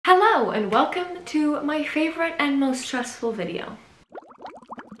Hello and welcome to my favorite and most stressful video.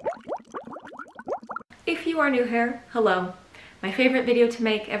 If you are new here, hello. My favorite video to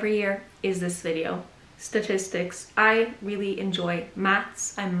make every year is this video. Statistics. I really enjoy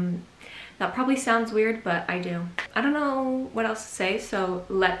maths. That probably sounds weird, but I do. I don't know what else to say, so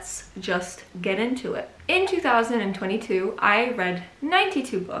let's just get into it. In 2022, I read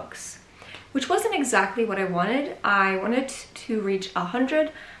 92 books, which wasn't exactly what I wanted. I wanted to reach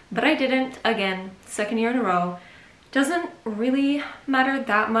 100, but I didn't. Again, second year in a row. Doesn't really matter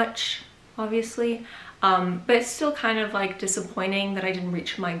that much, obviously, but it's still kind of like disappointing that I didn't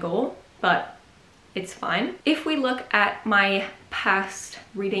reach my goal, but it's fine. If we look at my past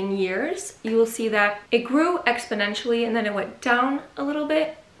reading years, you will see that it grew exponentially and then it went down a little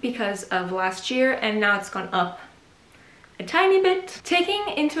bit because of last year, and now it's gone up a tiny bit. Taking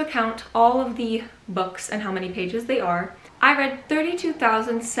into account all of the books and how many pages they are, I read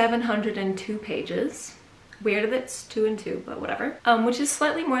 32,702 pages. Weird that it's 2 and 2, but whatever. Which is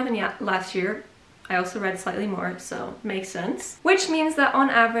slightly more than last year. I also read slightly more, so makes sense. Which means that on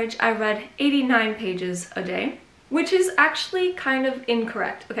average, I read 89 pages a day, which is actually kind of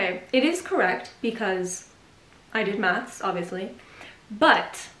incorrect. Okay, it is correct because I did maths, obviously,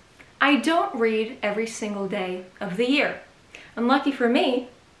 but I don't read every single day of the year. Unlucky for me,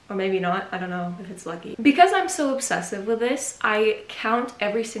 or maybe not, I don't know if it's lucky. Because I'm so obsessive with this, I count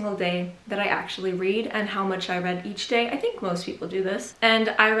every single day that I actually read and how much I read each day. I think most people do this. And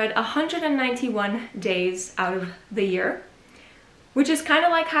I read 191 days out of the year, which is kind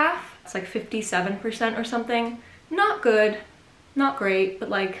of like half. It's like 57% or something. Not good, not great, but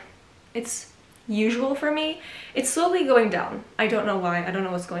like, it's usual for me. It's slowly going down. I don't know why, I don't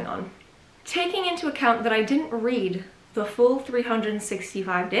know what's going on. Taking into account that I didn't read the full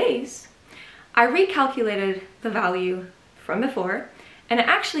 365 days, I recalculated the value from before, and it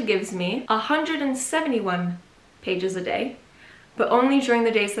actually gives me 171 pages a day, but only during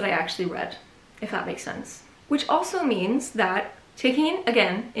the days that I actually read, if that makes sense. Which also means that, taking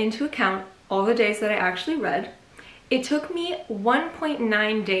again into account all the days that I actually read, it took me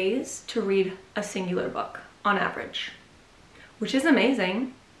 1.9 days to read a singular book on average, which is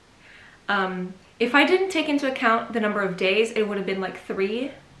amazing. If I didn't take into account the number of days, it would have been like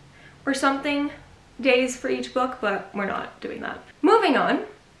 3 or something days for each book, but we're not doing that. Moving on,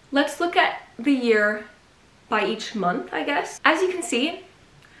 let's look at the year by each month, I guess. As you can see,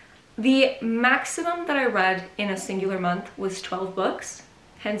 the maximum that I read in a singular month was 12 books,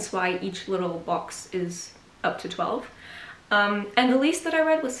 hence why each little box is up to 12. And the least that I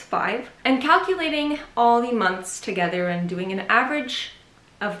read was 5. And calculating all the months together and doing an average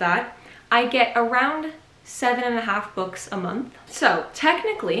of that, I get around 7.5 books a month. So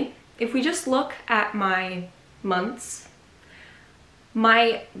technically, if we just look at my months,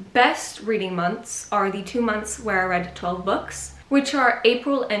 my best reading months are the 2 months where I read 12 books, which are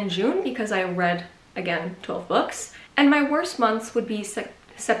April and June, because I read, again, 12 books. And my worst months would be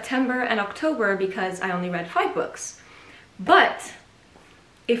September and October, because I only read 5 books. But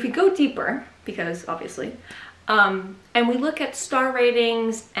if we go deeper, because obviously, and we look at star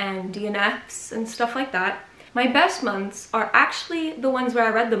ratings and DNFs and stuff like that, my best months are actually the ones where I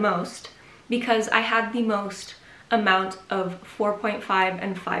read the most, because I had the most amount of 4.5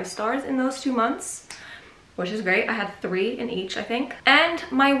 and 5 stars in those 2 months, which is great. I had 3 in each, I think. And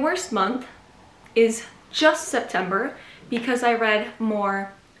my worst month is just September, because I read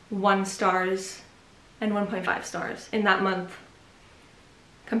more 1 stars and 1.5 stars in that month,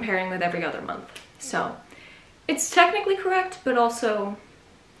 comparing with every other month. So it's technically correct, but also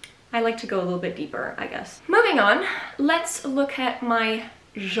I like to go a little bit deeper, I guess. Moving on, let's look at my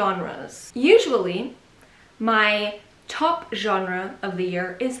genres. Usually, my top genre of the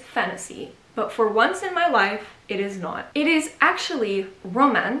year is fantasy, but for once in my life, it is not. It is actually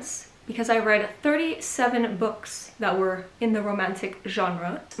romance, because I read 37 books that were in the romantic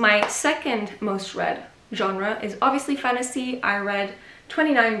genre. My second most read genre is obviously fantasy. I read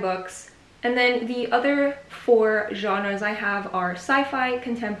 29 books. And then the other 4 genres I have are sci-fi,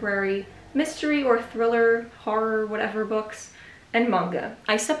 contemporary, mystery or thriller, horror, whatever books, and manga.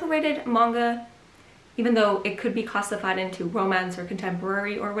 I separated manga, even though it could be classified into romance or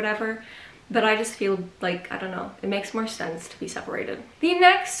contemporary or whatever, but I just feel like, I don't know, it makes more sense to be separated. The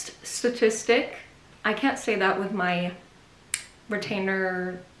next statistic, I can't say that with my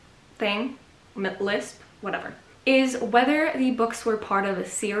retainer thing, lisp, whatever, is whether the books were part of a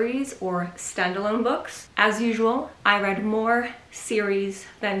series or standalone books. As usual, I read more series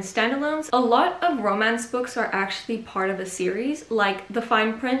than standalones. A lot of romance books are actually part of a series, like The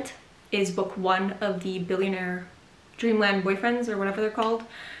Fine Print is book 1 of the Billionaire Dreamland Boyfriends, or whatever they're called.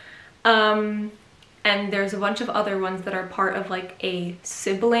 And there's a bunch of other ones that are part of like a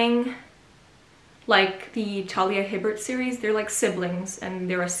sibling, like the Talia Hibbert series. They're like siblings and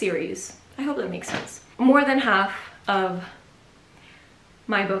they're a series. I hope that makes sense. More than half of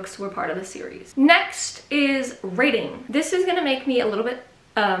my books were part of the series. Next is rating. This is gonna make me a little bit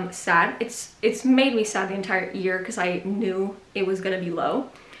sad. It's made me sad the entire year because I knew it was gonna be low.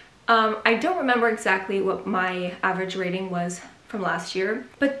 I don't remember exactly what my average rating was from last year,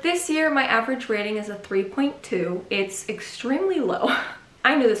 but this year my average rating is a 3.2. It's extremely low.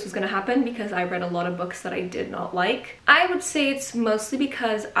 I knew this was gonna happen because I read a lot of books that I did not like. I would say it's mostly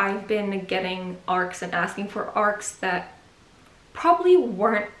because I've been getting ARCs and asking for ARCs that probably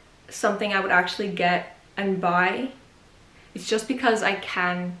weren't something I would actually get and buy. It's just because I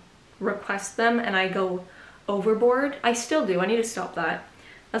can request them and I go overboard. I still do. I need to stop that.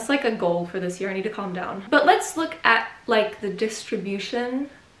 That's like a goal for this year. I need to calm down. But let's look at like the distribution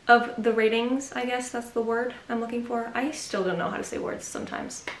of the ratings. I guess that's the word I'm looking for. I still don't know how to say words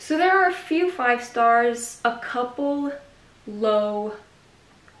sometimes. So there are a few 5 stars, a couple low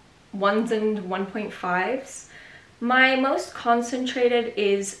 1s and 1.5s. My most concentrated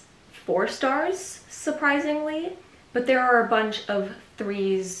is 4 stars, surprisingly, but there are a bunch of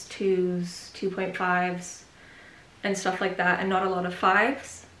 3s, 2s, 2.5s, and stuff like that, and not a lot of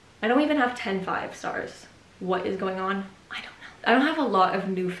 5s. I don't even have 10 5 stars. What is going on? I don't know. I don't have a lot of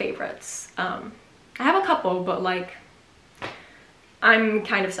new favorites. I have a couple, but like, I'm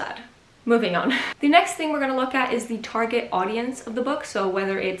kind of sad. Moving on. The next thing we're gonna look at is the target audience of the book, so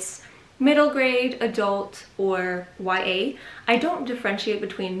whether it's middle grade, adult, or YA. I don't differentiate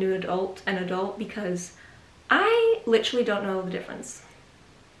between new adult and adult because I literally don't know the difference.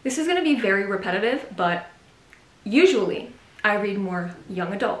 This is gonna be very repetitive, but usually I read more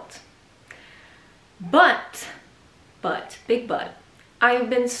young adult. But, big but, I've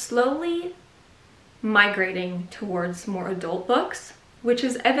been slowly migrating towards more adult books, which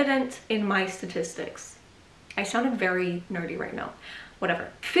is evident in my statistics. I sounded very nerdy right now. Whatever.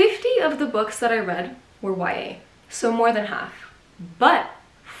 50 of the books that I read were YA, so more than half. But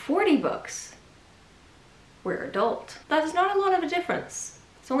 40 books were adult. That's not a lot of a difference.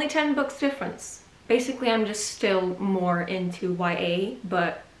 It's only 10 books difference. Basically, I'm just still more into YA,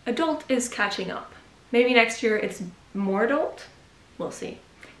 but adult is catching up. Maybe next year it's more adult? We'll see.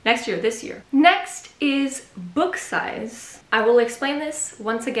 Next year, this year. Next is book size. I will explain this.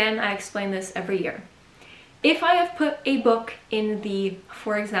 Once again, I explain this every year. If I have put a book in the,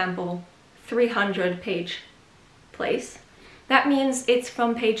 for example, 300 page place, that means it's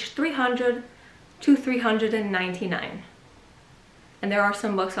from page 300 to 399. And there are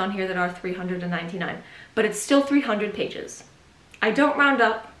some books on here that are 399, but it's still 300 pages. I don't round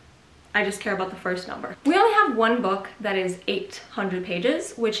up, I just care about the first number. We only have one book that is 800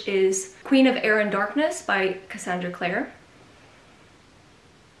 pages, which is Queen of Air and Darkness by Cassandra Clare.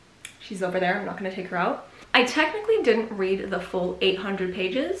 She's over there, I'm not gonna take her out. I technically didn't read the full 800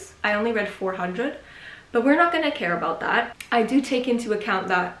 pages. I only read 400, but we're not gonna care about that. I do take into account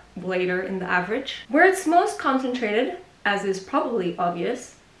that later in the average. Where it's most concentrated, as is probably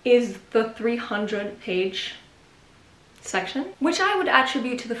obvious, is the 300 page section, which I would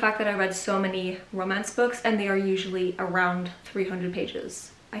attribute to the fact that I read so many romance books and they are usually around 300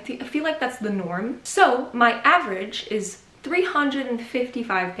 pages. I feel like that's the norm. So my average is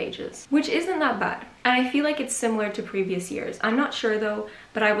 355 pages, which isn't that bad. And I feel like it's similar to previous years. I'm not sure though,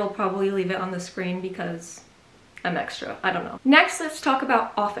 but I will probably leave it on the screen because I'm extra. I don't know. Next, let's talk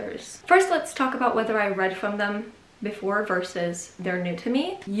about authors. First, let's talk about whether I read from them before versus they're new to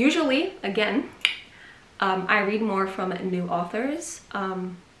me. Usually, again, I read more from new authors. I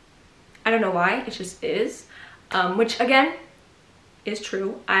don't know why, it just is. Which again, is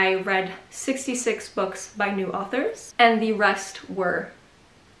true. I read 66 books by new authors and the rest were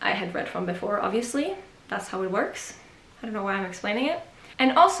I had read from before, obviously. That's how it works. I don't know why I'm explaining it.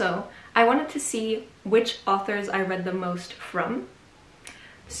 And also, I wanted to see which authors I read the most from.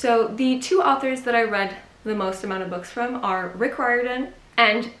 So the 2 authors that I read the most amount of books from are Rick Riordan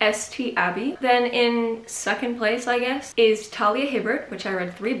and S.T. Abbey. Then in second place, I guess, is Talia Hibbert, which I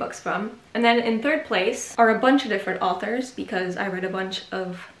read 3 books from. And then in third place are a bunch of different authors because I read a bunch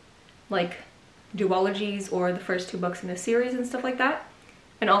of like duologies or the first 2 books in a series and stuff like that.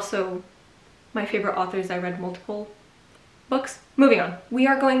 And also my favorite authors, I read multiple books. Moving on. We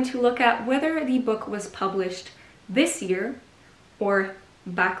are going to look at whether the book was published this year or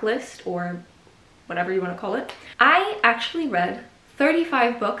backlist or whatever you want to call it. I actually read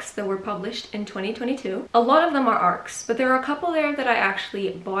 35 books that were published in 2022. A lot of them are ARCs, but there are a couple there that I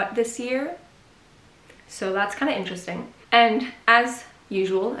actually bought this year. So that's kind of interesting. And as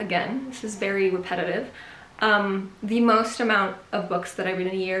usual, again, this is very repetitive. The most amount of books that I read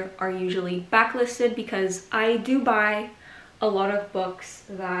in a year are usually backlisted because I do buy a lot of books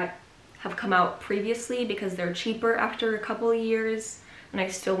that have come out previously because they're cheaper after a couple of years and I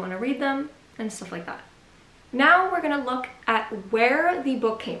still want to read them and stuff like that. Now we're gonna look at where the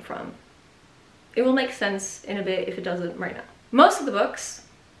book came from. It will make sense in a bit if it doesn't right now. Most of the books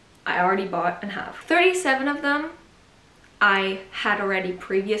I already bought and have. 37 of them I had already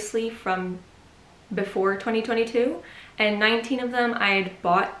previously from before 2022, and 19 of them I had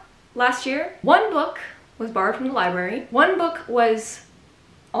bought last year. One book was borrowed from the library, one book was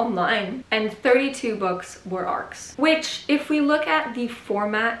online, and 32 books were ARCs. Which, if we look at the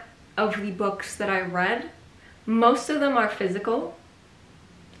format of the books that I read, most of them are physical,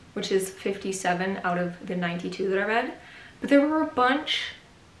 which is 57 out of the 92 that I read, but there were a bunch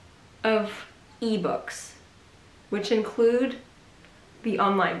of ebooks, which include the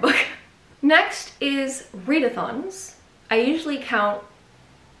online book. Next is readathons. I usually count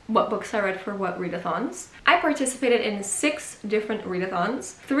what books I read for what readathons. I participated in 6 different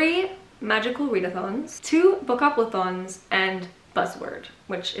readathons, 3 magical readathons, 2 bookoplathons, and Buzzword,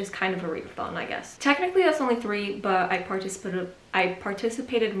 which is kind of a readathon, I guess. Technically that's only 3, but I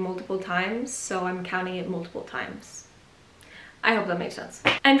participated multiple times, so I'm counting it multiple times. I hope that makes sense.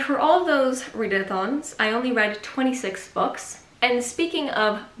 And for all of those readathons, I only read 26 books. And speaking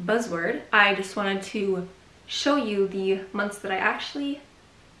of Buzzword, I just wanted to show you the months that I actually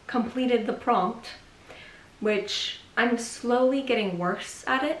completed the prompt, which I'm slowly getting worse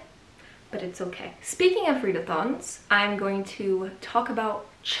at it, but it's okay. Speaking of readathons, I'm going to talk about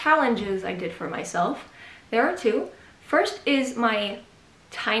challenges I did for myself. There are 2. First is my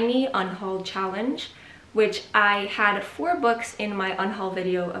tiny unhaul challenge, which I had 4 books in my unhaul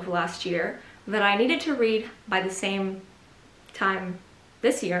video of last year that I needed to read by the same time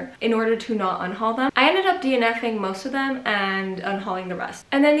this year in order to not unhaul them. I ended up DNFing most of them and unhauling the rest.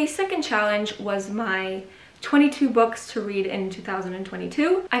 And then the second challenge was my 22 books to read in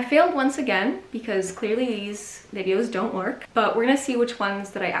 2022. I failed once again because clearly these videos don't work, but we're gonna see which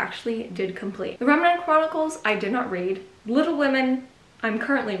ones that I actually did complete. The Remnant Chronicles I did not read. Little Women I'm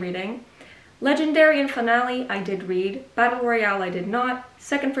currently reading. Legendary and Finale I did read. Battle Royale I did not.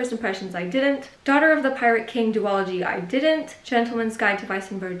 Second First Impressions I didn't. Daughter of the Pirate King duology I didn't. Gentleman's Guide to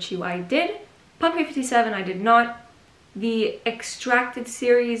Vice and Virtue I did. Pumpkin 57 I did not. The Extracted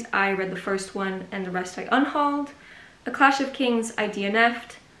series I read the first one and the rest I unhauled. A Clash of Kings I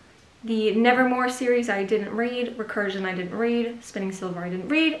DNF'd. The Nevermore series I didn't read. Recursion I didn't read. Spinning Silver I didn't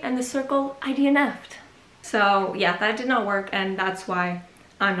read. And The Circle I DNF'd. So yeah, that did not work, and that's why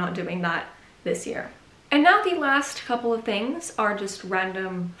I'm not doing that this year. And now the last couple of things are just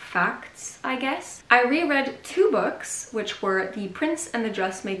random facts, I guess. I reread 2 books, which were The Prince and the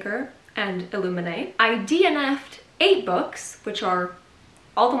Dressmaker and Illuminate. I DNF'd 8 books, which are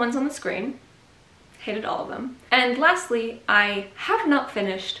all the ones on the screen. Hated all of them. And lastly, I have not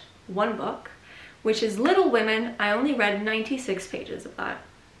finished 1 book, which is Little Women. I only read 96 pages of that,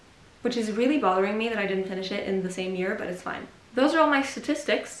 which is really bothering me that I didn't finish it in the same year, but it's fine. Those are all my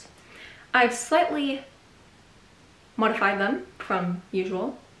statistics. I've slightly modified them from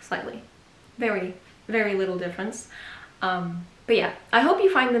usual, slightly. Very, very little difference. But yeah, I hope you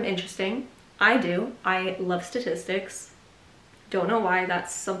find them interesting. I do. I love statistics. Don't know why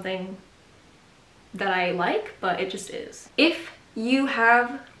that's something that I like, but it just is. If you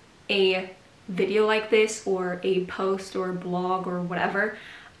have a video like this or a post or a blog or whatever,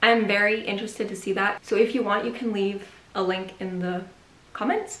 I'm very interested to see that. So if you want, you can leave a link in the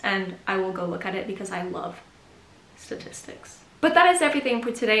comments and I will go look at it because I love statistics. But that is everything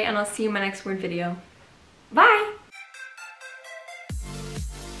for today, and I'll see you in my next word video. Bye!